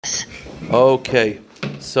Okay,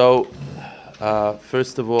 so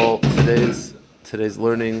first of all, today's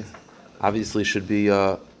learning obviously should be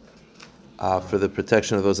for the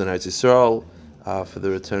protection of those in Eretz Yisrael, for the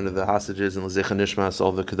return of the hostages and l'zecha nishmas,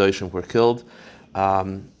 all the kedoshim were killed.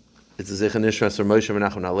 It's a zecha nishmas for Moshe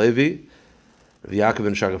Menachem Halevi, Rabbi Yaakov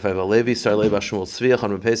ben Shagafev Halevi, Sar Leib Shmuel Tzvi,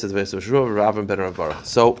 Chon ben Pesach, Veis Shruv, Rav ben Rav Baruch.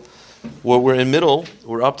 So we're in middle.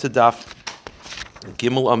 We're up to Daf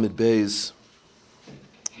Gimel Amid Beis.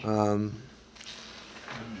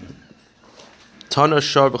 Tana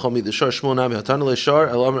Shar v'chol the Shar Shmuel Nami Tana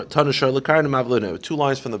LeShar Tana Shar LeKarn Mavlinu. 2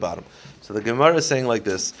 lines from the bottom. So the Gemara is saying like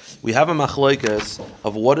this: we have a machlokes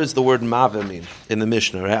of what does the word mave mean in the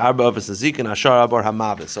Mishnah. Right? Arba of Zik and Ashar Abar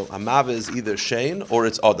Hamave. So Hamave is either Shein or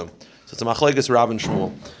it's Adam. So it's a machlokes Rav and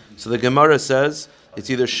Shmuel. So the Gemara says it's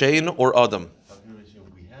either Shein or Adam.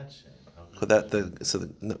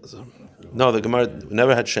 No, the Gemara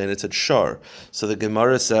never had Shein. It said Shar. So the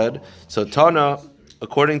Gemara said, so Tana,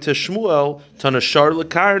 according to Shmuel, Tana Shar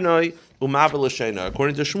lekarnoi u'mave l'sheina.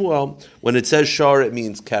 According to Shmuel, when it says Shar, it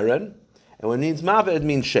means Keren, and when it means Mave, it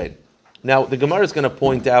means Shein. Now, the Gemara is going to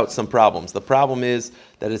point out some problems. The problem is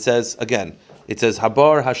that it says, again, it says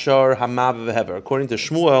Habar, Hashar, Hamav, Vehever. According to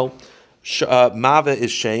Shmuel, Mave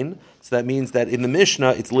is Shein. So that means that in the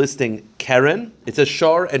Mishnah, it's listing Keren. It says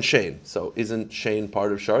Shar and Shein. So isn't Shein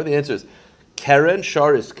part of Shar? The answer is Keren,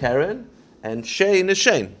 Shar is Keren, and Shein is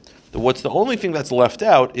Shein. What's the only thing that's left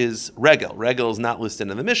out is Regel. Regel is not listed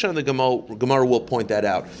in the Mishnah, and the Gemara will point that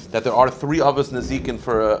out, that there are 3 avos nezikin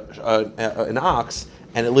for an ox,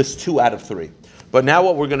 and it lists 2 out of 3. But now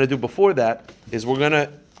what we're going to do before that is we're going to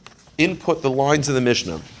input the lines of the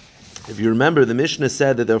Mishnah. If you remember, the Mishnah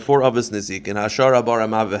said that there are 4 avos nezikin, Hashar, Abar,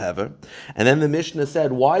 Amav, Vehever. And then the Mishnah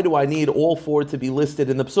said, why do I need all 4 to be listed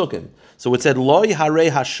in the psukim? So it said, Loi hare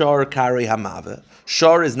hashar kare hamave.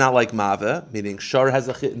 Shar is not like Mave, meaning Mave has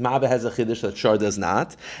a chiddush that Shar does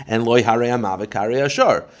not, and Loi hare hamave kare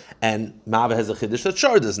hashar. And Mave has a chiddush that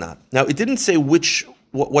Shar does not. Now, it didn't say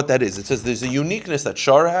what that is. It says there's a uniqueness that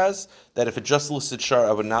Shar has, that if it just listed Shar,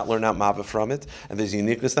 I would not learn out Mave from it. And there's a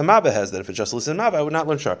uniqueness that Mave has, that if it just listed Mave, I would not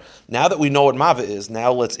learn Shar. Now that we know what Mave is,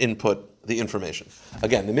 now let's input the information.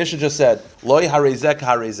 Again, the Mishnah just said, Loi harezek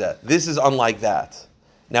harezeh. This is unlike that.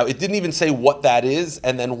 Now, it didn't even say what that is,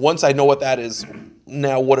 and then once I know what that is,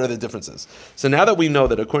 now what are the differences? So now that we know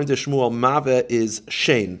that according to Shmuel, Mave is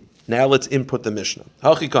Shein, now let's input the Mishnah.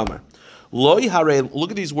 Hachi Kamma. Loi hare,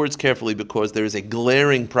 look at these words carefully because there is a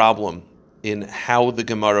glaring problem in how the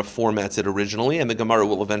Gemara formats it originally, and the Gemara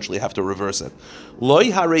will eventually have to reverse it.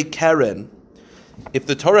 Loi hare Keren, if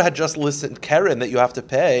the Torah had just listed Keren that you have to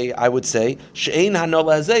pay, I would say, She'ein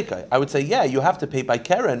hanola hazekai. I would say, yeah, you have to pay by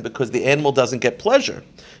Keren because the animal doesn't get pleasure.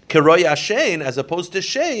 Keroya Shein, as opposed to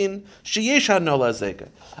Shein, Sheyesh hanola hazekai.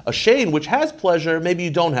 A Shein which has pleasure, maybe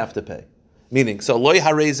you don't have to pay. Meaning, so Loi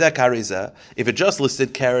harezek harezeh, if it just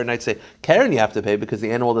listed Keren, I'd say, Keren you have to pay because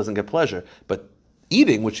the animal doesn't get pleasure. But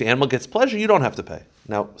eating, which the animal gets pleasure, you don't have to pay.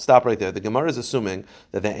 Now, stop right there. The Gemara is assuming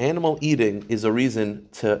that the animal eating is a reason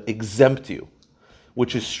to exempt you,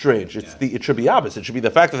 which is strange. It should be opposite. It should be the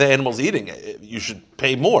fact that the animal's eating, you should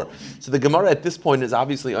pay more. So the Gemara at this point is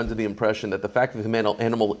obviously under the impression that the fact that the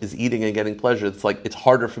animal is eating and getting pleasure, it's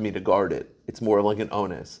harder for me to guard it. It's more like an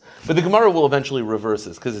onus. But the Gemara will eventually reverse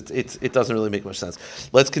this because it doesn't really make much sense.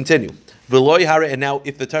 Let's continue. V'loi hare, and now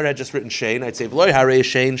if the Torah had just written Shein, I'd say v'loi hare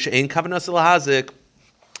Shein kavanas lahazik.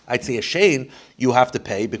 I'd say a Shein you have to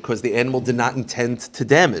pay because the animal did not intend to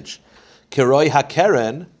damage. Kiroi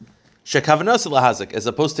hakeren as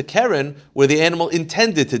opposed to Keren, where the animal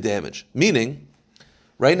intended to damage. Meaning,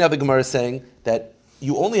 right now the Gemara is saying that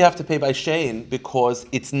you only have to pay by Shein because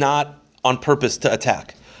it's not on purpose to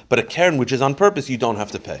attack. But a Keren, which is on purpose, you don't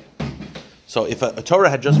have to pay. So if a Torah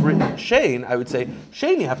had just written Shein, I would say,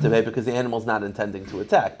 Shein you have to pay because the animal's not intending to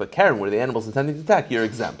attack. But Keren, where the animal's intending to attack, you're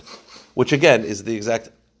exempt. Which again is the exact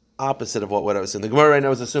opposite of what I was saying. The Gemara right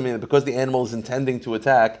now is assuming that because the animal is intending to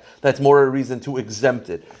attack, that's more a reason to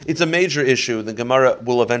exempt it. It's a major issue. The Gemara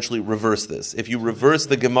will eventually reverse this. If you reverse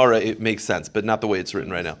the Gemara, it makes sense, but not the way it's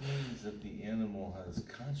written right now. It means that the animal has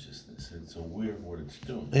consciousness. It's aware of what it's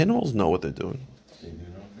doing. Animals know what they're doing. They do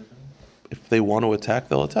know what they're doing? If they want to attack,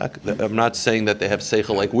 they'll attack. I'm not saying that they have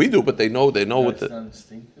seichel like we do, but they know what the... It's not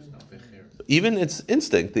instinctive? Even it's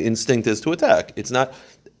instinct. The instinct is to attack. It's not...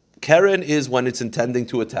 Keren is when it's intending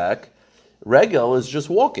to attack. Regel is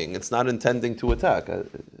just walking. It's not intending to attack. So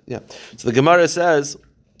the Gemara says,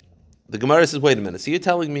 wait a minute. So you're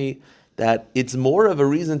telling me that it's more of a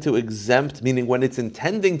reason to exempt, meaning when it's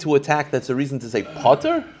intending to attack, that's a reason to say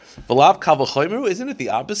potter? V'lav kal v'chomeru, isn't it the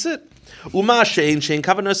opposite? Uma shein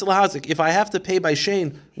kavanos lahazik. If I have to pay by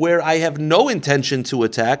shein where I have no intention to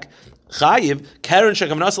attack, chayiv Karen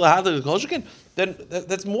shekavnas lahadlik kol shekin, then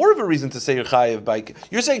that's more of a reason to say you're chayiv by.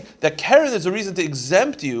 You're saying that Karen is a reason to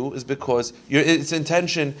exempt you is because its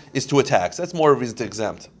intention is to attack. So that's more of a reason to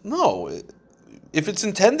exempt. No, if it's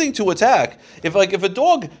intending to attack, if a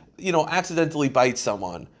dog accidentally bites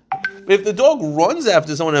someone, if the dog runs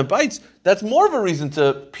after someone and bites, that's more of a reason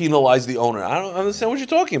to penalize the owner. I don't understand what you're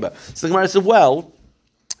talking about. So the Gemara said, well,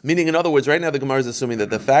 meaning in other words, right now the Gemara is assuming that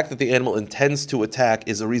the fact that the animal intends to attack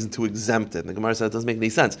is a reason to exempt it. And the Gemara said it doesn't make any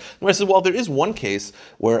sense. The Gemara said, well, there is one case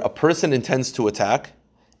where a person intends to attack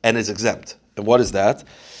and is exempt. And what is that?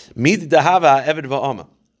 Mid dahava eved va'ama.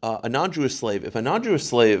 A non-Jewish slave. If a non-Jewish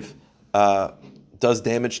slave does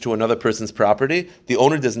damage to another person's property, the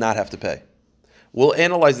owner does not have to pay. We'll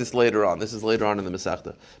analyze this later on. This is later on in the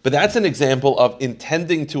Masechta. But that's an example of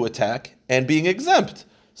intending to attack and being exempt.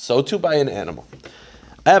 So too by an animal.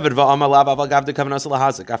 When it comes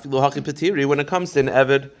to an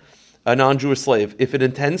Eved, a non-Jewish slave, if it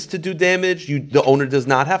intends to do damage, the owner does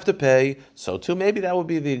not have to pay. So too, maybe that would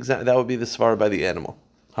be the svara by the animal.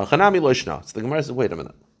 So the Gemara says, wait a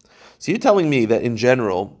minute. So you're telling me that in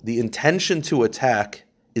general, the intention to attack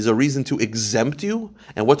is a reason to exempt you?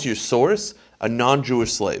 And what's your source? A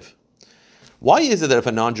non-Jewish slave. Why is it that if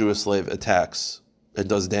a non-Jewish slave attacks and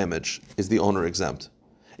does damage, is the owner exempt?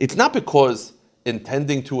 It's not because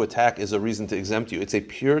intending to attack is a reason to exempt you. It's a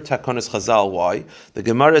pure takonis chazal. Why? The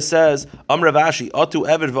Gemara says, Ravashi, Atu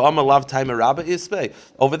Eved v'Amar Lav Taima Rabba Ispe.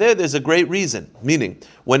 Over there's a great reason. Meaning,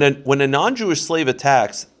 when a non-Jewish slave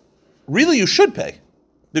attacks, really you should pay.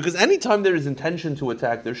 Because anytime there is intention to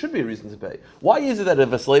attack, there should be a reason to pay. Why is it that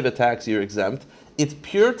if a slave attacks, you're exempt? It's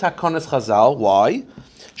pure takonis chazal. Why?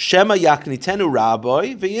 Shema yaknitenu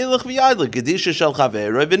rabbi v'yilach v'yadlik gedisha shel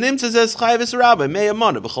chaveroi v'nimtzes es chayvis rabbi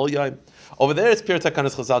me'amana b'chol yom. Over there, it's pure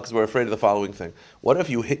takonis chazal because we're afraid of the following thing. What if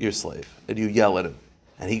you hit your slave and you yell at him,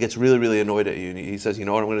 and he gets really, really annoyed at you, and he says, you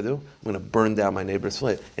know what I'm going to do? I'm going to burn down my neighbor's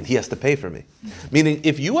slave, and he has to pay for me. Meaning,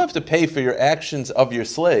 if you have to pay for your actions of your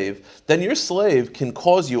slave, then your slave can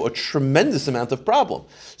cause you a tremendous amount of problem.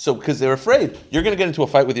 So, because they're afraid, you're going to get into a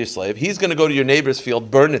fight with your slave, he's going to go to your neighbor's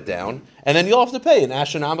field, burn it down, and then you'll have to pay an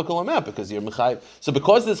astronomical amount because you're mechayiv. So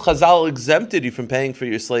because this chazal exempted you from paying for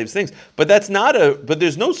your slave's things, but there's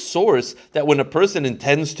no source that when a person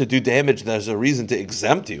intends to do damage, there's a reason to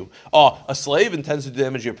exempt you. Oh, a slave intends to do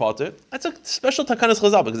damage your potter. That's a special takanas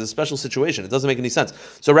chazal because it's a special situation. It doesn't make any sense.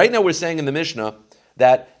 So right now we're saying in the Mishnah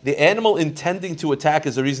that the animal intending to attack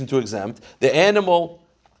is a reason to exempt. The animal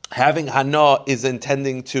having hana is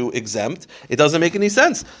intending to exempt. It doesn't make any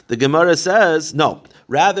sense. The Gemara says, no,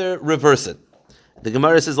 rather reverse it. The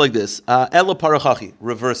Gemara says like this, Ela parachachi,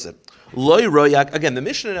 reverse it. Loi royak, again, the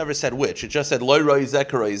Mishnah never said which, it just said loi roizeh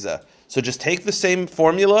karoizeh. So just take the same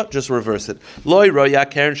formula, just reverse it. Loi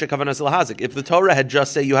royak karen shekavanas lahazik. If the Torah had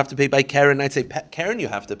just say you have to pay by karen, I'd say karen you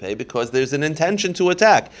have to pay because there's an intention to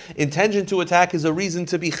attack. Intention to attack is a reason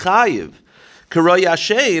to be chayiv. Karoya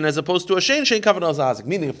shein as opposed to a shein kavanas lahazik.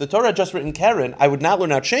 Meaning, if the Torah had just written karen, I would not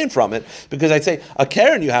learn out shein from it because I'd say a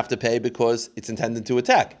karen you have to pay because it's intended to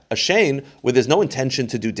attack. A shein where there's no intention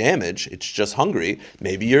to do damage, it's just hungry,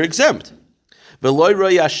 maybe you're exempt. Veloy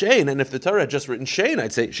roya shein, and if the Torah had just written shein,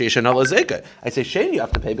 I'd say sheishan alazeka. I'd say shein you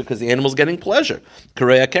have to pay because the animal's getting pleasure.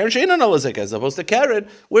 Kareya karen shein alazeka as opposed to karen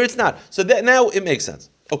where it's not. So that now it makes sense.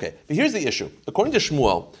 Okay, but here's the issue. According to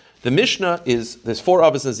Shmuel, the Mishnah there's 4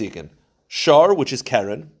 avos nazikin. Shar, which is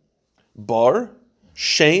Karen, Bar,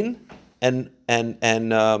 Shein, and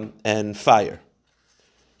fire.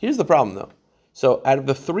 Here's the problem, though. So, out of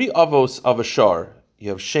the 3 avos of a Shar,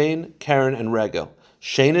 you have Shein, Karen, and Regel.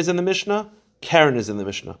 Shein is in the Mishnah, Karen is in the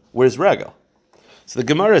Mishnah. Where's Regel? So the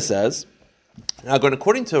Gemara says, now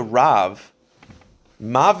according to Rav,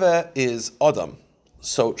 Mave is Adam.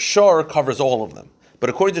 So Shar covers all of them. But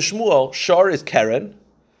according to Shmuel, Shar is Karen,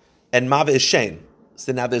 and Mave is Shein.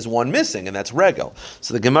 So now there's one missing, and that's Regel.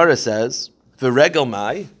 So the Gemara says, "For Regel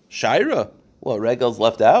mai Shaira." Well, Regel's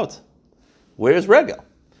left out. Where's Regel?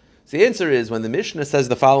 So the answer is when the Mishnah says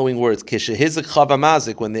the following words: "Kishehizik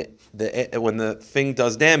chavamazik," when the thing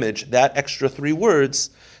does damage, that extra 3 words,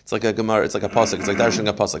 it's like a Gemara, it's like a pasuk, it's like darshan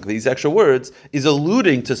a pasuk. These extra words is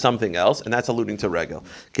alluding to something else, and that's alluding to Regel.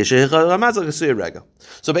 Kishehizik chavamazik asuya Regel.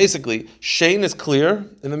 So basically, Shein is clear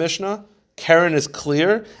in the Mishnah. Karen is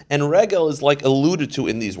clear, and Regel is like alluded to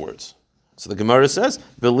in these words. So the Gemara says,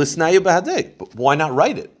 "V'lisnayu b'hadei." But why not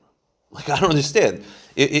write it? Like I don't understand.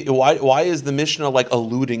 Why is the Mishnah like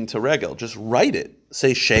alluding to Regel? Just write it.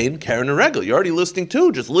 Say Shein, Karen, and Regel. You're already listing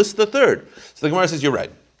 2. Just list the 3rd. So the Gemara says you're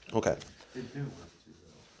right. Okay.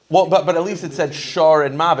 Well, but at least it said Shar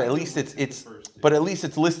and Mava. At least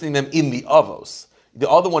it's listing them in the avos. The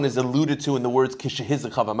other one is alluded to in the words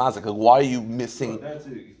kishehizik havamazik. Like, why are you missing?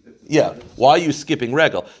 Why are you skipping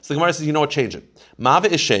regel? So the Gemara says, you know what? Change it. Mava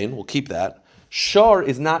is shein. We'll keep that. Shar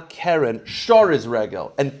is not Karen. Shar is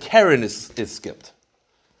regel, and Karen is skipped.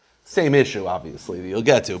 Same issue, obviously, that you'll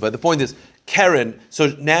get to. But the point is, Karen,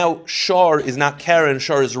 so now Shar is not Karen,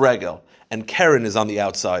 Shar is regel. And Karen is on the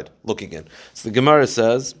outside, looking in. So the Gemara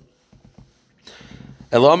says,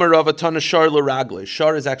 Elama Ravatana Shar l'ragloi.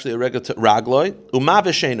 Shar is actually a regel to ragloi.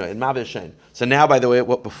 Umavesheno, and maveshen. So now, by the way,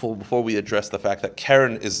 before we address the fact that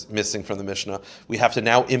Karen is missing from the Mishnah, we have to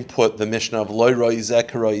now input the Mishnah of loy roizeh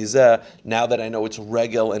karoizeh. Now that I know it's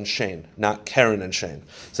regel and shein, not Karen and shein.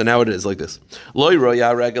 So now it is like this: loy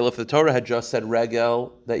roya regel. If the Torah had just said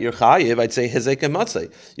regel that you're chayiv, I'd say hezek and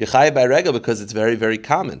matzei. You're chayiv by regel because it's very, very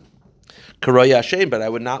common. Karoya shein, but I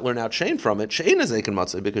would not learn out shein from it. Shein is eiken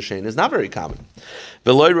matzah because shein is not very common.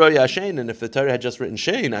 Veloy roya shein, and if the Torah had just written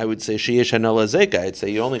shein, I would say sheyesh hanala zeka. I'd say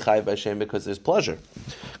you only chayiv by shein because there's pleasure.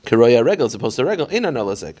 Karoya regel as opposed to regel in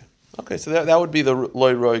hanala zeka. Okay, so that would be the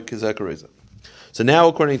loy roy kizekariza. So now,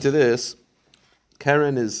 according to this,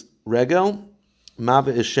 Karen is regel, mava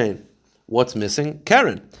is shein. What's missing?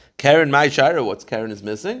 Karen. Karen my shira. What's Karen is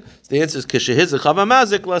missing? So the answer is kishehiz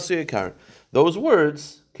chavamazik lasuya Karen. Those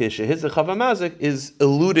words. Kishehiz chavamazik is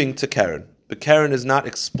alluding to Karen, but Karen is not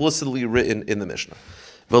explicitly written in the Mishnah.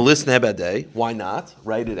 V'lis nebadei, why not?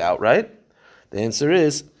 Write it out, right? The answer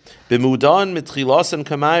is b'mudan mitchilasan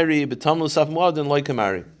kamari b'tam lusaf muadin loy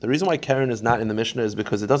kamari. The reason why Karen is not in the Mishnah is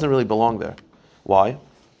because it doesn't really belong there. Why?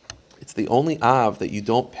 It's the only av that you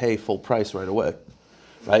don't pay full price right away,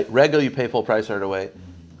 right? Regel you pay full price right away.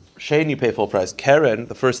 Shein you pay full price. Karen,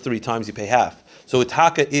 the first 3 times you pay half. So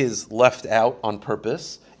Itaka is left out on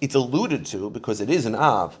purpose. It's alluded to because it is an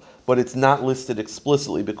Av, but it's not listed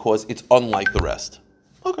explicitly because it's unlike the rest.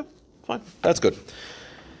 Okay, fine. That's good.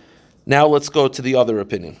 Now let's go to the other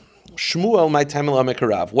opinion. Shmuel my tamil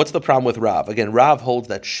Rav. What's the problem with Rav? Again, Rav holds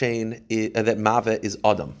that that Mave is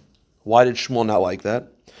Adam. Why did Shmuel not like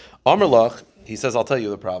that? Amarlach, he says, I'll tell you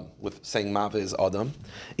the problem with saying Mave is Adam.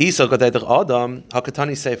 Isa Adam,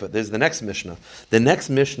 Hakatani Sefer. There's the next Mishnah. The next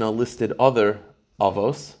Mishnah listed other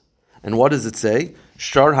Avos. And what does it say?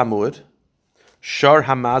 Shar Hamud, Shar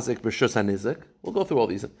Hamazik B'Shus HaNizik. We'll go through all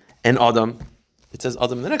these. And Adam. It says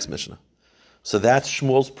Adam in the next Mishnah. So that's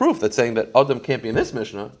Shmuel's proof that's saying that Adam can't be in this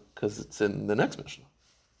Mishnah because it's in the next Mishnah.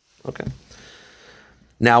 Okay.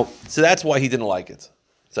 Now, so that's why he didn't like it.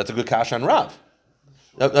 So that's a good kash on Rav.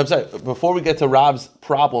 I'm sorry, before we get to Rav's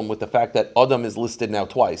problem with the fact that Adam is listed now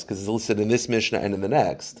twice, because it's listed in this Mishnah and in the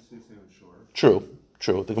next. True.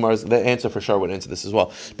 The answer for sure would answer this as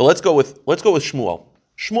well. But let's go with Shmuel.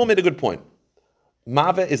 Shmuel made a good point.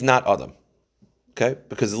 Mave is not Adam. Okay?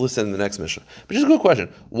 Because it's listed in the next Mishnah. But just a good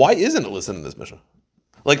question. Why isn't it listed in this Mishnah?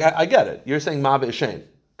 Like, I get it. You're saying Mave is Shein,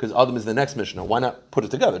 because Adam is the next Mishnah. Why not put it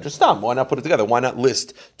together? Just stop. Why not put it together? Why not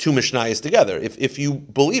list 2 Mishnayos together? If you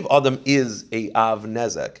believe Adam is a Av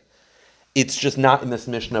Nezek, it's just not in this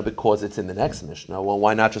Mishnah because it's in the next Mishnah. Well,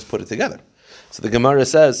 why not just put it together? So the Gemara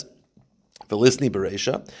says, Velisni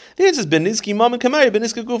Bereisha. The answer is Benizki Mam and Kamari,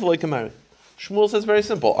 Benizki Guf like Kamari. Shmuel says very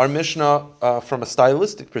simple. Our Mishnah, from a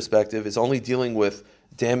stylistic perspective, is only dealing with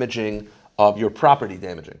damaging of your property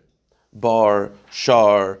damaging. Bar,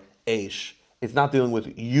 shar, aish. It's not dealing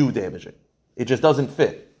with you damaging. It just doesn't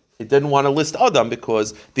fit. It didn't want to list Adam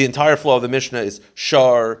because the entire flow of the Mishnah is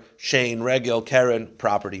shar, shein, regel, karen,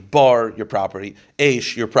 property. Bar, your property.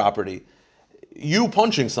 Aish, your property. You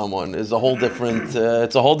punching someone is a whole different.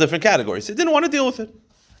 It's a whole different category. So he didn't want to deal with it.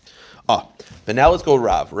 But now let's go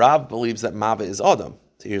Rav. Rav believes that Mava is Adam.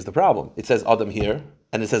 So here's the problem. It says Adam here,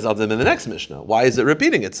 and it says Adam in the next Mishnah. Why is it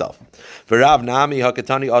repeating itself? For Rav Nami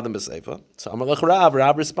Hakatani Adam b'Seifa. So Amalach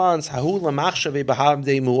Rav responds, Hahu lamachshave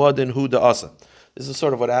b'havdei muadin hu da'asa. This is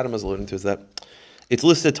sort of what Adam is alluding to, is that it's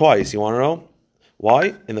listed twice. You want to know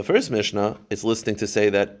why? In the first Mishnah, it's listing to say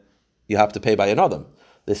that you have to pay by an Adam.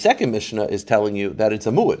 The second Mishnah is telling you that it's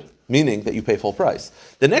a muad, meaning that you pay full price.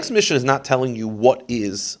 The next Mishnah is not telling you what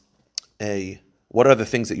are the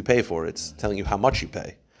things that you pay for. It's telling you how much you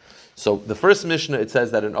pay. So the first Mishnah, it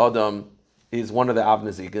says that an Adam is one of the Av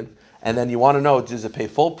Nezikin, and then you want to know, does it pay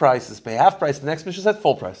full price, does it pay half price? The next Mishnah says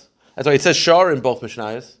full price. That's why it says Shar in both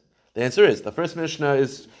Mishnayos. The answer is, the first Mishnah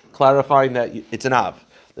is clarifying that it's an Av.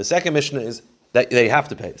 The second Mishnah is that they have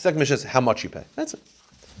to pay. The second Mishnah is how much you pay. That's it.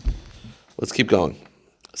 Let's keep going.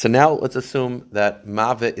 So now let's assume that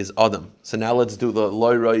Mave is Adam. So now let's do the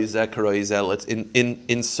loy roizeh karoizeh. Let's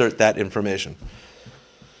insert that information.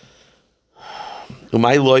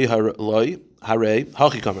 Umay loy hare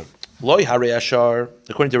hachi kamer. Loy hare ashar.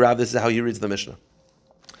 According to Rav, this is how he reads the Mishnah.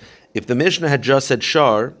 If the Mishnah had just said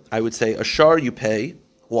shar, I would say a shar you pay.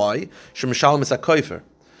 Why? Shemishalim is a koifer.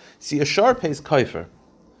 See, a shar pays koifer,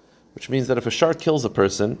 which means that if a shar kills a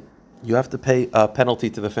person, you have to pay a penalty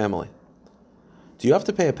to the family. Do you have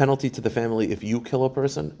to pay a penalty to the family if you kill a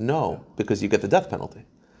person? No, because you get the death penalty.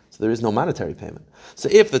 So there is no monetary payment. So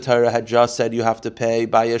if the Torah had just said you have to pay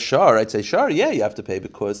by a shar, I'd say shar, yeah, you have to pay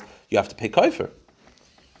because you have to pay koifer.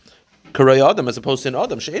 Karei Adam as opposed to an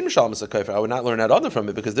Adam. She'ein Mishalem is a kaifer. I would not learn that Adam from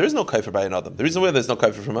it because there is no kaifer by an Adam. The reason why there's no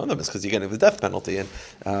kaifer from an Adam is because you're getting the death penalty and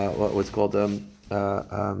what's called what's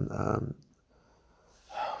the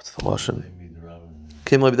lashon?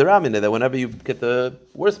 Kim lebi deramin. That whenever you get the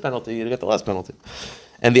worst penalty, you get the less penalty.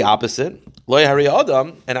 And the opposite, Loi Hari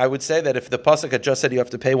Adam. And I would say that if the pasuk had just said you have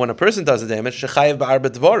to pay when a person does the damage, shechayev ba'arba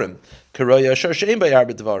dvarim. Karei Asher she'ein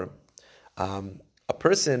ba'arba dvarim. A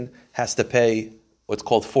person has to pay what's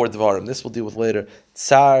called 4 dvarim. This we'll deal with later.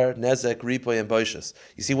 Tsar, nezek, ripoy, and boishas.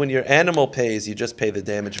 You see, when your animal pays, you just pay the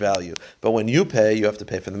damage value. But when you pay, you have to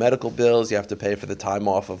pay for the medical bills, you have to pay for the time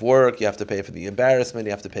off of work, you have to pay for the embarrassment,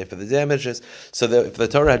 you have to pay for the damages. So that if the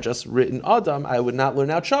Torah had just written Adam, I would not learn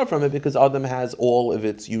out Shar from it because Adam has all of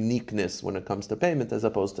its uniqueness when it comes to payment as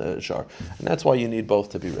opposed to Shar. And that's why you need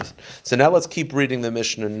both to be written. So now let's keep reading the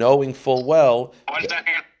Mishnah, knowing full well. 1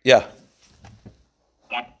 second. Yeah.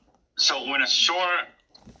 So when a shore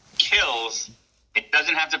kills, it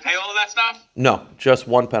doesn't have to pay all of that stuff? No, just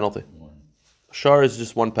one penalty. Shar is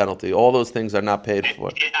just one penalty. All those things are not paid for.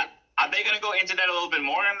 Are they going to go into that a little bit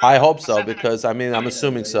more? I hope so, because, I'm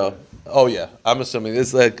assuming so. Oh, yeah, I'm assuming.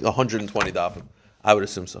 It's like 120 dafim. I would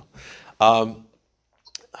assume so. I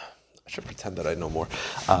should pretend that I know more.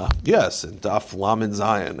 Yes, and Daf Lamin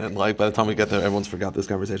Zion. And by the time we get there, everyone's forgot this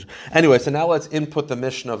conversation. Anyway, so now let's input the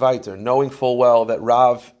Mishnah weiter, knowing full well that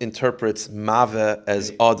Rav interprets Maveh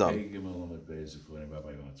as Adam.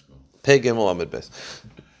 Pei Gimel Amid Beis.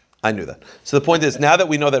 I knew that. So the point is, now that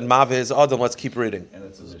we know that Maveh is Adam, let's keep reading. And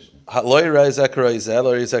it's a Mishnah. Hatzad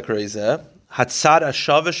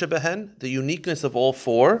Ashava Shebehen, the uniqueness of all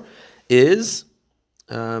 4 is...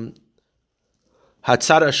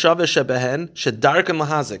 Hatzara Shava Shebehen Shedarkan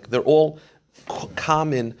Lahazik. They're all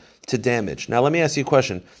common to damage. Now let me ask you a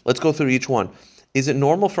question. Let's go through each one. Is it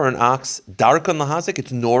normal for an ox Darkan Lahazik?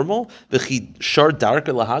 It's normal. V'chi Shar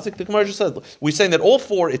Darkan Lahazik. The Gemara just said we're saying that all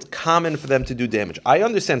 4 it's common for them to do damage. I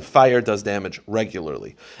understand fire does damage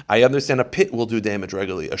regularly. I understand a pit will do damage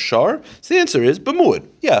regularly. A shar? So the answer is b'muad.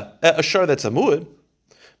 Yeah, a shar that's a muad.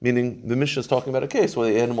 Meaning the Mishnah is talking about a case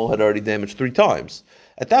where the animal had already damaged 3 times.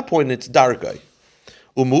 At that point it's darkai.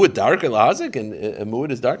 Umuad dark lahazik and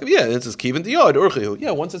umuad is dark. Yeah, this is kivan diyod urchihu.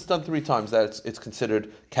 Yeah, once it's done 3 times, it's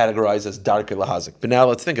considered categorized as dark lahazik. But now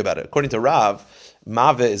let's think about it. According to Rav,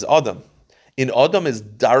 Maveh is Adam. In Adam is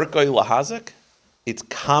dark lahazik. It's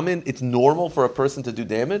common. It's normal for a person to do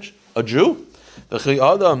damage. A Jew,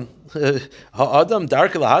 Adam dark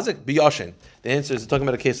lahazik biyashin. The answer is talking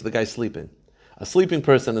about a case of the guy sleeping. A sleeping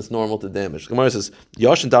person is normal to damage. The Gemara says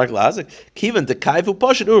yashin dark lahazik kivan dekaivu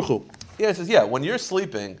pashin urchu. The answer is yeah. When you're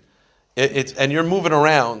sleeping, and you're moving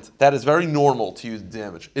around, that is very normal to use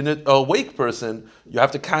damage. In an awake person, you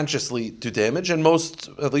have to consciously do damage, and most,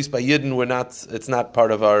 at least by Yidden, it's not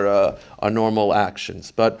part of our normal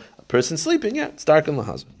actions. But a person sleeping, yeah, it's dark in the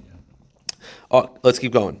husband. Oh, let's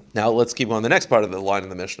keep going. Now let's keep going. The next part of the line in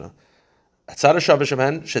the Mishnah.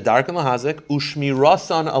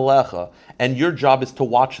 And your job is to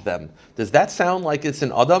watch them. Does that sound like it's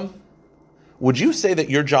an Adam? Would you say that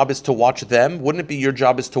your job is to watch them? Wouldn't it be your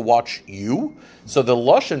job is to watch you? So the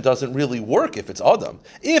lashon doesn't really work if it's Adam.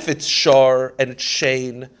 If it's Shar and it's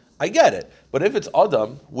Shane, I get it. But if it's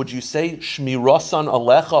Adam, would you say Shmirasan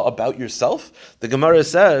Alecha about yourself? The Gemara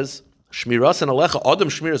says, Shmirasan Alecha, Adam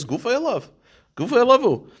Shmiras Gufay Alav. Gufay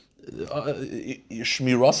Alavu.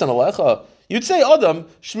 Shmirasan Alecha. You'd say Adam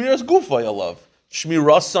Shmiras Gufay Alav.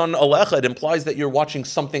 Shmirasan Alecha, it implies that you're watching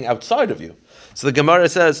something outside of you. So the Gemara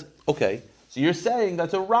says, okay, so you're saying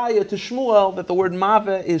that's a raya to Shmuel that the word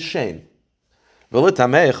Maveh is Shane.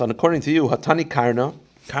 And according to you, Hatani Karna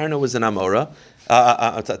was an Amora,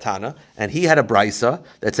 Tana, and he had a brisa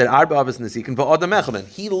that said Arba Avos Nezikin v'Adam Echamen.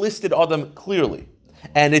 He listed Adam clearly,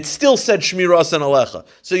 and it still said Shmiras and Alecha.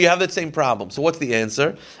 So you have that same problem. So what's the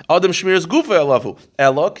answer? Adam Shmiras Gufa Elavu.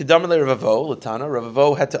 Elo Kedam Le Ravavo Latana.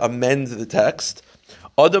 Ravavo had to amend the text.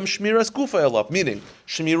 Adam Shmiras Gufa Elav, meaning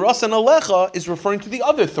Shmiras and Alecha is referring to the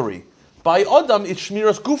other 3. By Adam, it's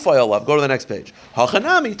Shmiras Gufa Elav. Go to the next page.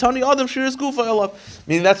 Hachanami, Tani Adam Shmiras Gufa Elav.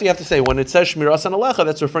 Meaning that's what you have to say. When it says Shmiras and Alecha,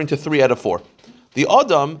 that's referring to 3 out of 4. The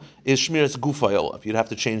Adam is Shmiras Gufa Elav. You'd have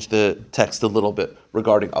to change the text a little bit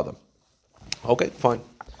regarding Adam. Okay, fine.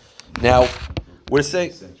 Now, we're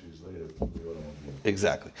saying...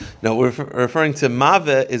 Exactly. No, we're referring to mave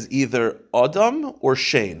is either Adam or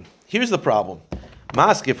Shane. Here's the problem.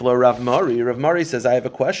 Maskiflo Rav Mari. Rav Mari says, I have a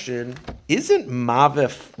question. Isn't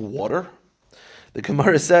mave water? The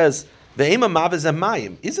Gemara says, Ve'ema mave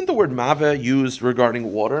zemayim. Isn't the word mave used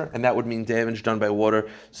regarding water? And that would mean damage done by water.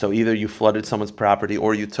 So either you flooded someone's property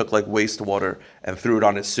or you took like wastewater and threw it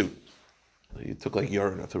on his suit. You took like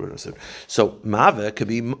urine and threw it in a suit. So mave could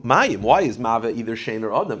be mayim. Why is mave either Shane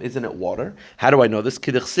or Adam? Isn't it water? How do I know this?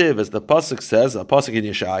 Kidichsiv, as the pasuk says, a pasuk in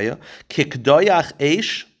Yeshaya, kikdoyach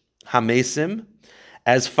eish hamesim,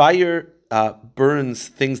 as fire burns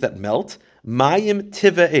things that melt. Mayim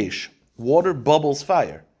tiva eish, water bubbles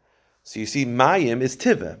fire. So you see, mayim is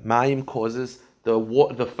tiva. Mayim causes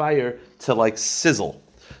the fire to like sizzle.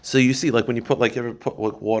 So you see, like when you put like you ever put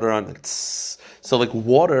like water on, like tss, so like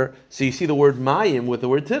water. So you see the word mayim with the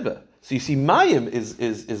word tiva. So you see mayim is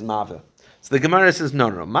mave. So the Gemara says no.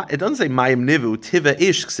 It doesn't say mayim nivu tiva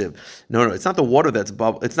ish ksiv. No. It's not the water that's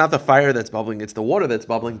bubbling. It's not the fire that's bubbling. It's the water that's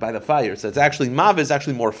bubbling by the fire. So it's actually mave is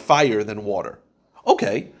actually more fire than water.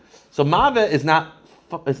 Okay, so mave is not.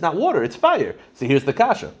 It's not water. It's fire. So here's the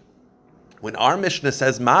kasha. When our Mishnah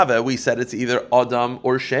says mave, we said it's either Adam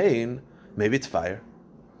or Shane. Maybe it's fire.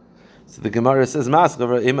 So the Gemara says, so how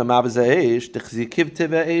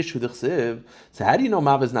do you know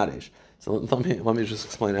Mav is not Eish? So let me just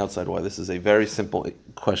explain outside why this is a very simple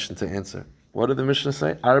question to answer. What did the Mishnah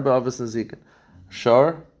say? Arba avos nazikin.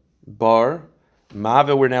 Shar, bar, Mav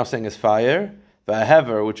we're now saying is fire,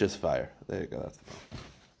 Hever, which is fire. There you go, that's the problem.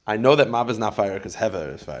 I know that Mav is not fire because Hever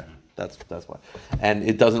is fire. That's why. And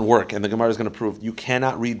it doesn't work. And the Gemara is going to prove you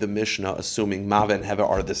cannot read the Mishnah assuming Mav and Hever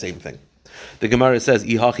are the same thing. The Gemara says,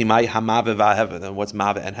 "Ihachi mai hamave va'hever." Then what's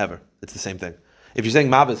mave and hever? It's the same thing. If you're saying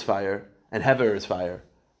mave is fire and hever is fire,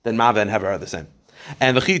 then mave and hever are the same.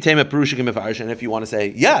 And if you want to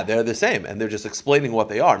say, yeah, they're the same, and they're just explaining what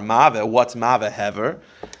they are, mave, what's mave, hever,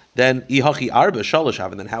 then ihachi arba shalosh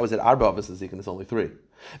haver. Then how is it arba of zikin? It's only 3.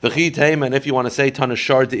 And if you want to say tana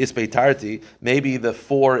shar de ispei tarti, maybe the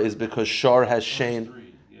 4 is because shar has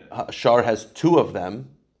shane, shar has 2 of them,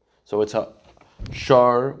 so it's a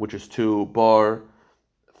Shar, which is 2, bar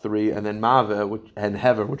 3, and then mave and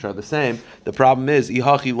hever, which are the same. The problem is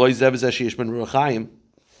ihachi loy zev zesh ben ruachayim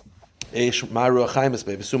esh ma ruachayim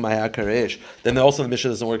esbei v'su ma'hakar esh. Then also the Mishnah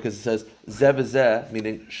doesn't work because it says zev zeh,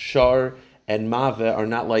 meaning shar and mave are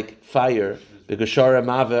not like fire because shar and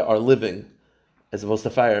mave are living as opposed to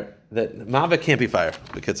fire. That mave can't be fire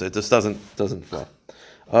because it just doesn't flow.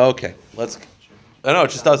 Okay, let's. No, it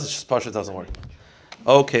just does. It's just Pasha doesn't work.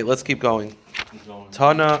 Okay, let's keep going.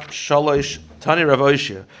 Tana Shalosh, Tani Rav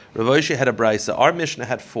Oshia. Rav Oshia had a brisa. Our Mishnah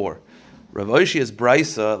had 4. Rav Oshia's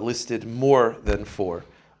brisa listed more than 4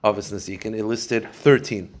 avos nazikin. It listed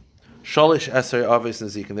 13. Shalosh Eser avos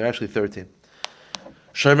nazikin. They're actually 13.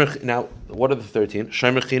 Now, what are the 13?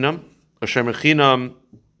 Shomer Chinam, or Shomer Chinam,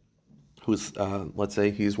 who's let's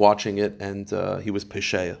say he's watching it and he was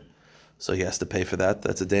pesheya, so he has to pay for that.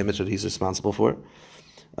 That's a damage that he's responsible for.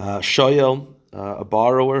 Shoyel, a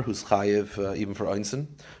borrower who's chayiv even for einsin.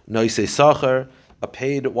 Noisei sacher, a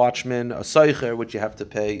paid watchman, a seicher, which you have to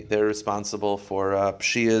pay. They're responsible for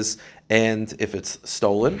pshiyas and if it's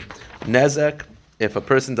stolen. Nezek, if a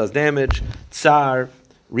person does damage. Tsar,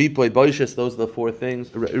 ripoy, boishes, those are the 4 things.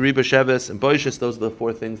 Riba sheves and boishes, those are the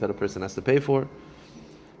 4 things that a person has to pay for.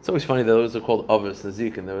 It's always funny that those are called avos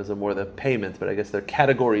nazikin. There was a more the payment, but I guess they're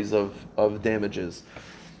categories of damages.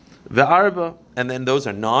 Ve'arba, and then those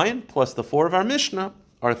are 9, plus the 4 of our Mishnah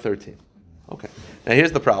are 13. Okay, now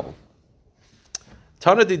here's the problem.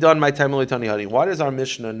 Tana didan my time tani hani. Why does our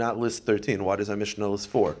Mishnah not list 13? Why does our Mishnah list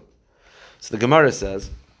 4? So the Gemara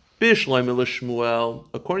says, Bishloim Shmuel.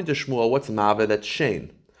 According to Shmuel, what's mave? That's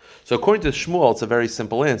Shane. So according to Shmuel, it's a very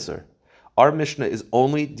simple answer. Our Mishnah is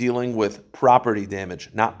only dealing with property damage,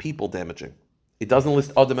 not people damaging. It doesn't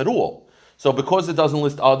list Adam at all. So because it doesn't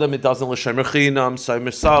list Adam, it doesn't list Shemer Chinam,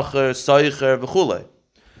 Seimer Sacher, Seicher, v'chule.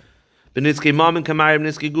 B'nitzkei Mamin Kamari,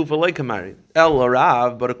 B'nitzkei Gufa Lei Kamari. El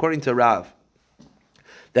Rav, but according to Rav,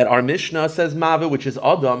 that our Mishnah says Mave, which is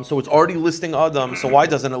Adam, so it's already listing Adam, so why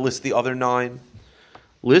doesn't it list the other 9?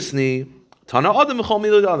 Listni, Tana Adam V'chol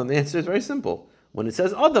Milud Adam. The answer is very simple. When it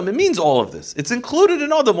says Adam, it means all of this. It's included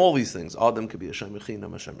in Adam, all these things. Adam could be a Shemer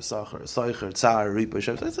Chinam, a Shemer Sacher, a Seicher, Tsar, Ripa,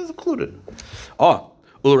 Shemer. It's included.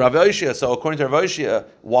 Rav Oshia. So according to Rav Oshia,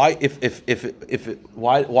 why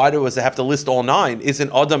does it have to list all 9?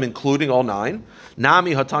 Isn't Adam including all 9?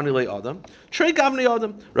 Nami hatani le Adam. Trey gavni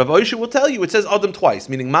Adam. Rav Oshia will tell you it says Adam twice,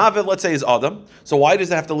 meaning Mavet, let's say, is Adam. So why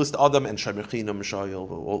does it have to list Adam and Shemer Chinam, Shayil,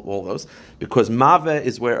 all those? Because Mavet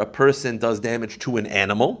is where a person does damage to an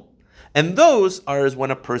animal, And those are as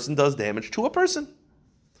when a person does damage to a person.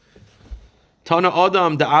 Tana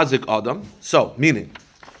Adam da'azik Adam. So, meaning,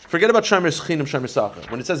 forget about Shomer Chinim, Shomer Sacher.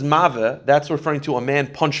 When it says Mave, that's referring to a man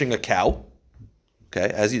punching a cow.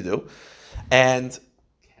 Okay, as you do. And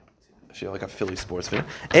I feel like a Philly sports fan.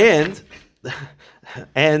 And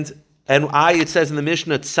it says in the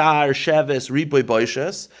Mishnah, Tsar, Sheves, Riboy,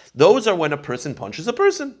 Boishes. Those are when a person punches a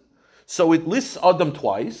person. So it lists Adam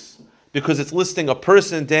twice because it's listing a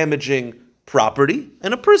person damaging property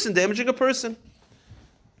and a person damaging a person.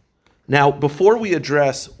 Now, before we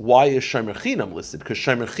address why is Shomer Chinam listed, because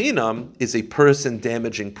Shomer Chinam is a person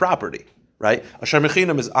damaging property, right? A Shomer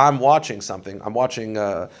Chinam is I'm watching something, I'm watching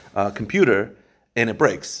a computer, and it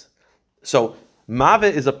breaks. So, Mave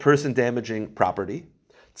is a person damaging property.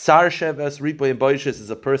 Tsar Sheves, Ripoy, and Boishes is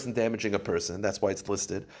a person damaging a person. That's why it's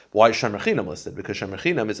listed. Why is Shomer Chinam listed? Because Shomer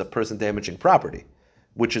Chinam is a person damaging property,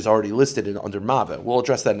 which is already listed under Mave. We'll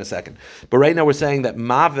address that in a second. But right now we're saying that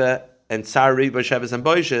Mave and Tsar, Ripoy, Sheves, and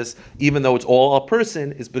Boishes, even though it's all a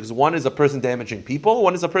person, is because one is a person damaging people,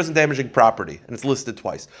 one is a person damaging property, and it's listed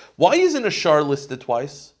twice. Why isn't a shar listed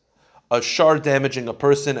twice? A shar damaging a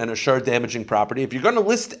person and a shar damaging property. If you're going to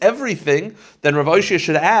list everything, then Rav Oshia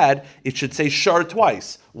should add, it should say shar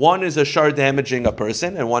twice. One is a shar damaging a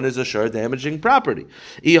person and one is a shar damaging property.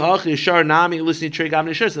 Shar nami listening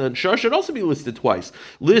shar. So then shar should also be listed twice.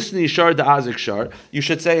 Listening shar da'azik shar. You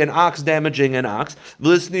should say an ox damaging an ox.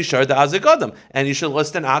 Listening shar da'azik adam. And you should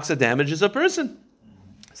list an ox that damages a person.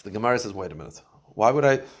 So the Gemara says, wait a minute. Why would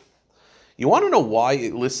I... You want to know why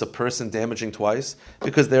it lists a person damaging twice?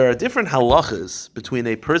 Because there are different halachas between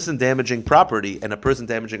a person damaging property and a person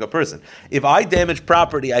damaging a person. If I damage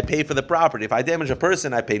property, I pay for the property. If I damage a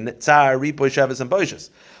person, I pay tsar, ripoy, shavis, and boishes.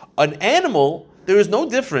 An animal, there is no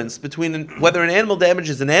difference between whether an animal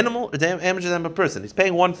damages an animal or damages a person. He's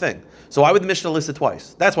paying one thing. So why would the Mishnah list it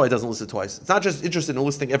twice? That's why it doesn't list it twice. It's not just interested in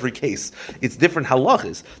listing every case. It's different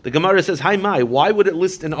halachas. The Gemara says, "Hi mai, why would it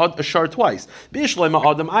list a shar twice?" Bishleima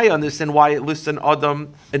adam. I understand why it lists an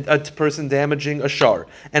adam, a person damaging a shar,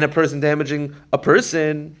 and a person damaging a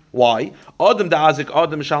person. Why? Adam da'azik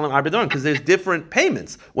adam shalom arbedon. Because there's different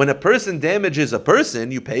payments. When a person damages a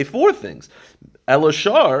person, you pay 4 things.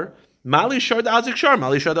 Elashar. Mali shar da'azik shar,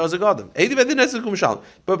 mali shar da'azik adam.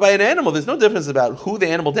 But by an animal, there's no difference about who the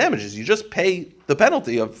animal damages. You just pay the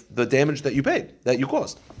penalty of the damage that you paid, that you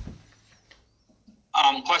caused.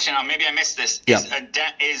 Question, maybe I missed this. Yeah. Is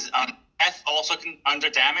death also under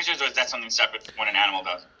damages, or is that something separate from what an animal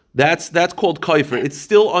does? That's called kaifer. It's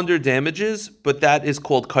still under damages, but that is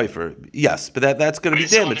called kaifer. Yes, but that's going to be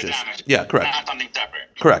damages. Yeah, correct. Not something separate.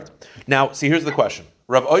 Correct. Now, see, here's the question.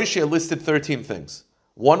 Rav Oishia listed 13 things.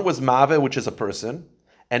 One was Mave, which is a person,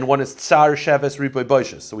 and one is Tsar, Sheves, Ripoy,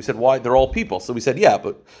 Boishes. So we said, why? They're all people. So we said, yeah,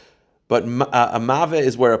 but a Mave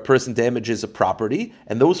is where a person damages a property,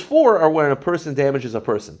 and those 4 are when a person damages a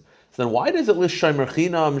person. So then why does it list Shomer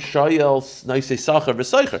Chinam, Shayel, Naisei Sacher,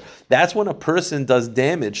 V'Seicher? That's when a person does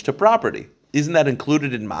damage to property. Isn't that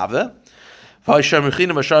included in Mave? The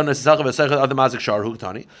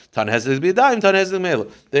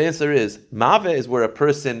answer is, Mave is where a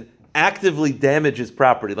person actively damages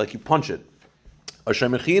property, like you punch it. A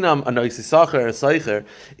Shomer Chinam, a Naisei Sacher, a Seicher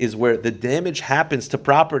is where the damage happens to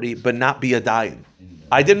property, but not be a dayan.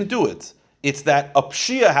 I didn't do it. It's that a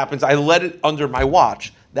pshia happens, I let it under my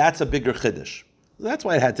watch. That's a bigger chiddush. That's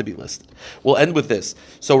why it had to be listed. We'll end with this.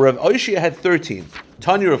 So Rav Oishia had 13.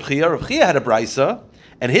 Tanya Rav Chia had a brisa,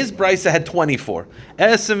 and his brisa had 24.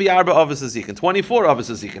 24 avos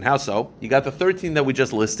azikin. How so? You got the 13 that we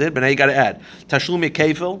just listed, but now you got to add. Tashlumi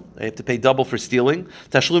kefil, you have to pay double for stealing.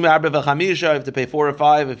 Tashlumi arba v'chamisha, you have to pay 4 or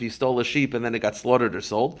 5 if you stole a sheep and then it got slaughtered or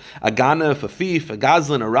sold. A ganef, a thief, a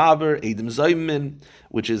gazlan, a robber, edim zaymin,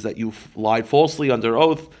 which is that you lied falsely under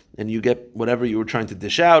oath, and you get whatever you were trying to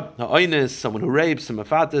dish out. Ha'oines, someone who rapes, a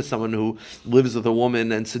mafatis, someone who lives with a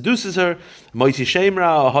woman and seduces her. Moisi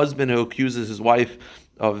shemra, a husband who accuses his wife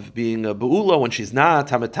of being a be'ula when she's not.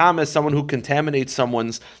 Hamatamis, someone who contaminates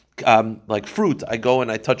someone's like fruit. I go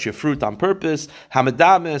and I touch your fruit on purpose.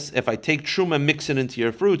 Hamadamis, if I take truma, mix it into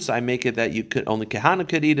your fruits, I make it that you could only kahana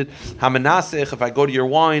could eat it. Hamanasech, if I go to your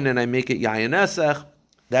wine and I make it yayanesech.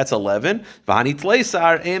 That's 11. V'hani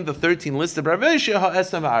tleisar, and the 13 listed Rav Oishia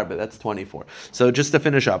ha'esam v'arba. That's 24. So just to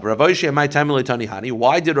finish up, Rav Oishia my time tani hani.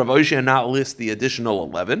 Why did Rav Oishia not list the additional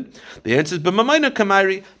 11? The answer is b'mamayna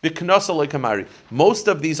kamari b'knosa kamari. Most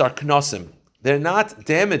of these are knosim. They're not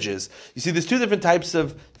damages. You see, there's 2 different types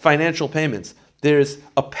of financial payments. There's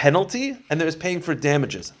a penalty and there's paying for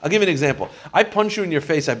damages. I'll give you an example. I punch you in your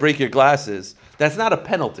face, I break your glasses. That's not a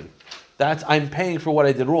penalty. That's I'm paying for what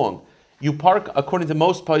I did wrong. You park, according to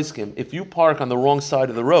most poskim, if you park on the wrong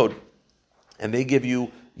side of the road, and they give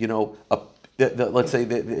you, let's say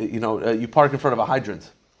you park in front of a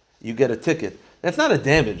hydrant, you get a ticket. That's not a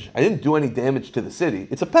damage. I didn't do any damage to the city.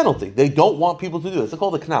 It's a penalty. They don't want people to do this. It's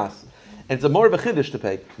called a knas. And it's a more of a chiddush to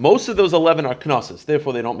pay. Most of those 11 are knosses,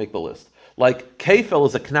 therefore they don't make the list. Like kefil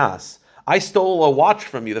is a knas. I stole a watch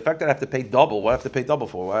from you. The fact that I have to pay double, what do I have to pay double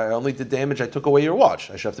for? I only did damage, I took away your watch.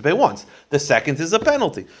 I should have to pay once. The second is a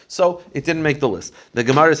penalty. So it didn't make the list. The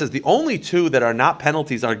Gemara says the only two that are not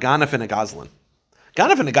penalties are ganef and a gazlan.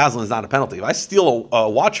 Ganef and a gazlan is not a penalty. If I steal a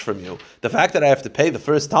watch from you, the fact that I have to pay the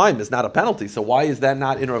first time is not a penalty. So why is that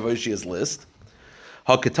not in Rav Oshia's list?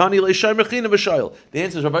 The answer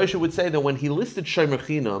is Rav Oshia would say that when he listed shomer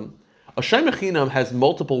chinam, a shomer chinam has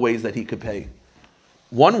multiple ways that he could pay.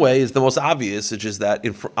 One way is the most obvious, which is that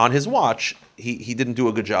on his watch, he didn't do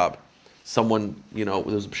a good job. Someone, there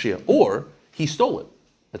was a pshia. Or he stole it.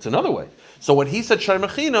 That's another way. So when he said shomer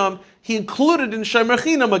chinam, he included in shomer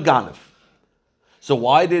chinam a ganef. So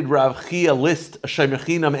why did Rav Chia list a shomer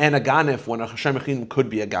chinam and a ganef when a shomer chinam could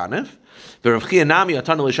be a ganef? The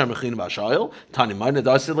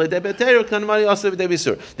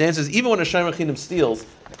answer is even when a shomer chinam steals,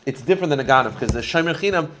 it's different than a ganef because the shomer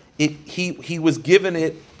chinam he was given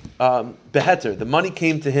it beheter. The money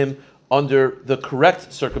came to him under the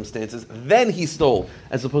correct circumstances. Then he stole,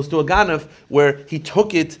 as opposed to a ganef where he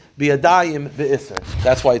took it bi'adayim be'isser.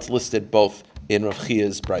 That's why it's listed both in Rav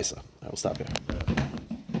Chia's brisa. I will stop here.